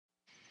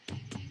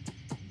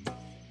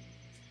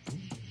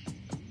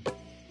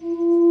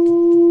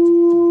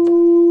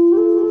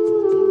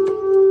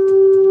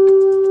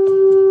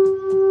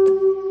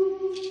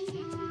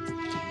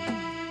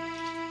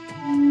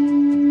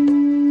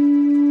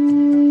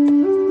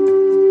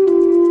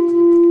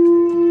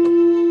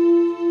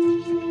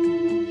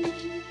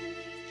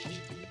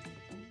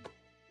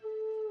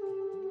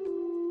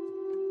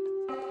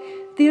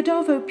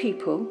Adavo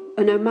people,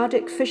 a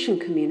nomadic fishing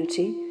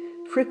community,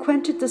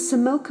 frequented the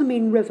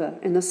Similkameen River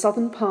in the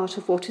southern part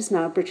of what is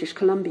now British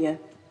Columbia.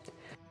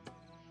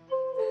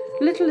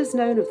 Little is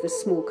known of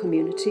this small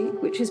community,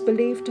 which is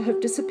believed to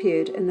have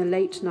disappeared in the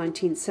late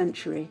 19th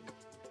century.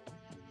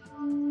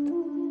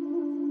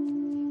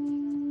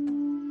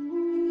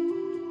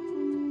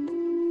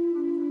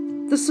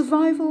 The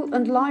survival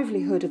and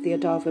livelihood of the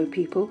Adavo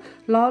people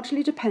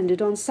largely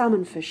depended on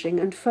salmon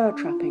fishing and fur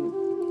trapping.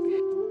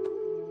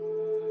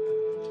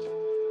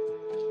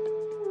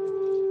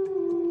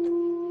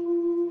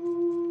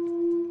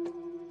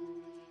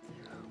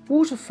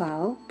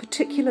 Waterfowl,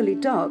 particularly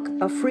duck,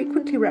 are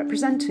frequently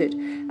represented,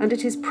 and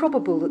it is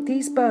probable that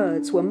these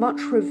birds were much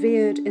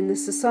revered in the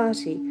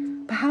society,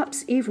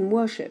 perhaps even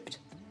worshipped.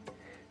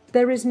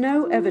 There is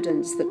no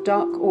evidence that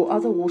duck or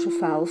other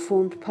waterfowl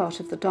formed part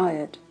of the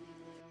diet.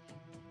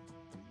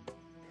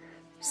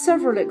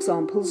 Several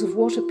examples of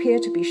what appear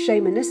to be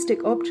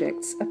shamanistic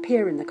objects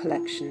appear in the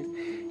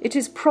collection. It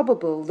is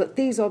probable that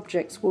these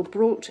objects were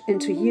brought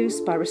into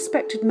use by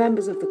respected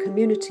members of the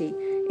community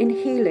in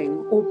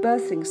healing or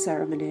birthing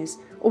ceremonies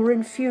or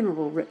in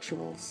funeral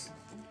rituals.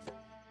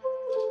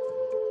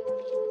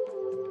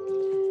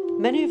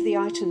 Many of the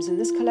items in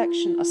this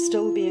collection are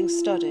still being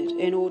studied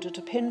in order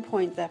to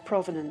pinpoint their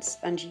provenance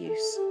and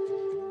use.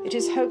 It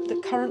is hoped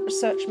that current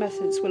research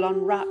methods will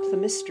unwrap the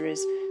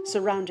mysteries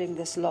surrounding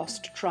this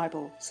lost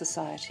tribal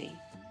society.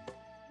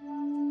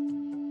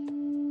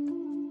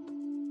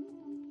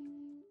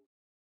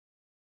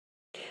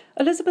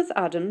 Elizabeth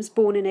Adams,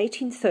 born in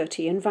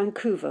 1830 in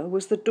Vancouver,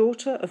 was the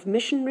daughter of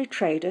missionary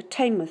trader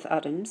Teignmouth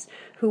Adams,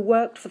 who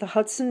worked for the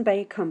Hudson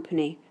Bay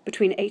Company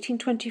between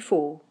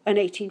 1824 and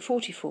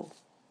 1844.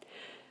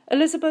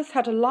 Elizabeth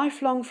had a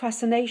lifelong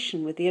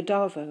fascination with the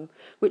Adavo,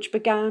 which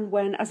began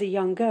when, as a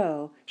young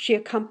girl, she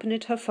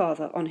accompanied her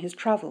father on his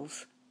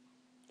travels.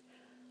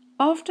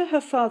 After her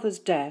father's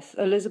death,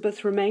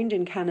 Elizabeth remained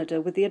in Canada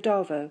with the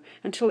Adavo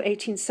until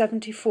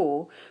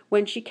 1874,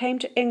 when she came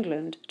to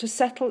England to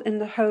settle in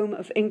the home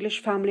of English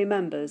family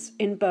members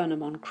in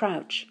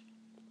Burnham-on-Crouch.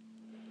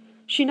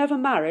 She never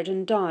married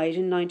and died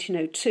in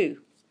 1902.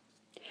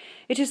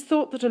 It is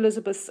thought that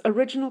Elizabeth's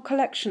original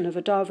collection of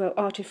Adavo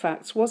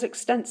artefacts was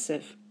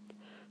extensive.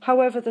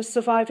 However, the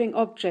surviving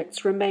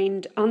objects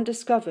remained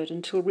undiscovered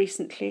until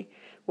recently,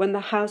 when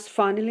the house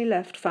finally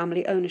left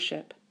family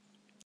ownership.